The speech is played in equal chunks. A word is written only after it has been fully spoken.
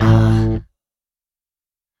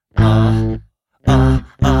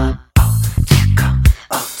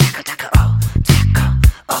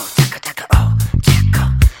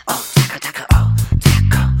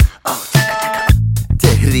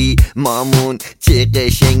چه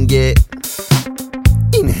قشنگه،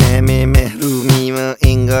 این همه محرومی و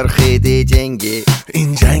انگار خیده جنگه.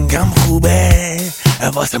 این جنگم خوبه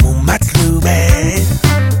واسمون مطلوبه،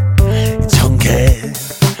 چون که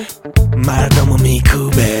مردمو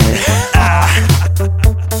میکوبه.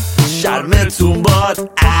 شرمتون باد.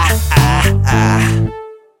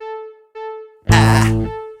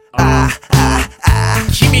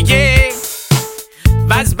 کی میگه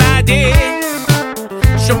وز بده؟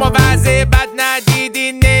 شما وضع بد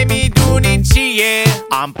ندیدین نمیدونین چیه.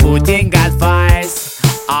 I'm putting out fires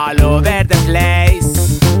all over the place.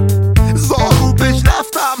 زارو بهش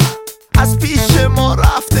رفتم از پیش ما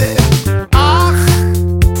رفته. آخ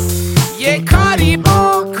یه کاری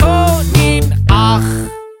بکنین. آخ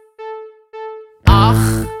آخ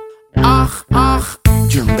آخ آخ.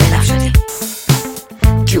 جون بلف شدیم،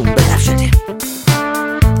 جون بلف شدیم،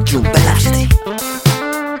 جون بلف شدیم،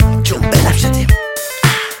 جون بلف شدیم،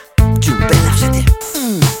 جون بلف شدیم،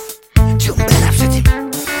 جون بلف شدیم،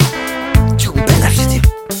 جون بلف شدیم،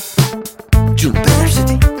 جون بلف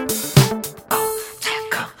شدیم.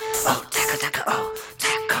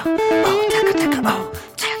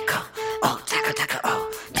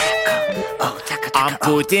 I'm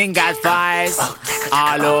putting out fires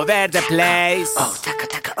all over the place.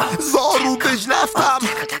 زارو بهش رفتم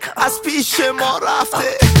از پیش ما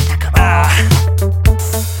رفته.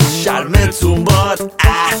 شرمتون باد.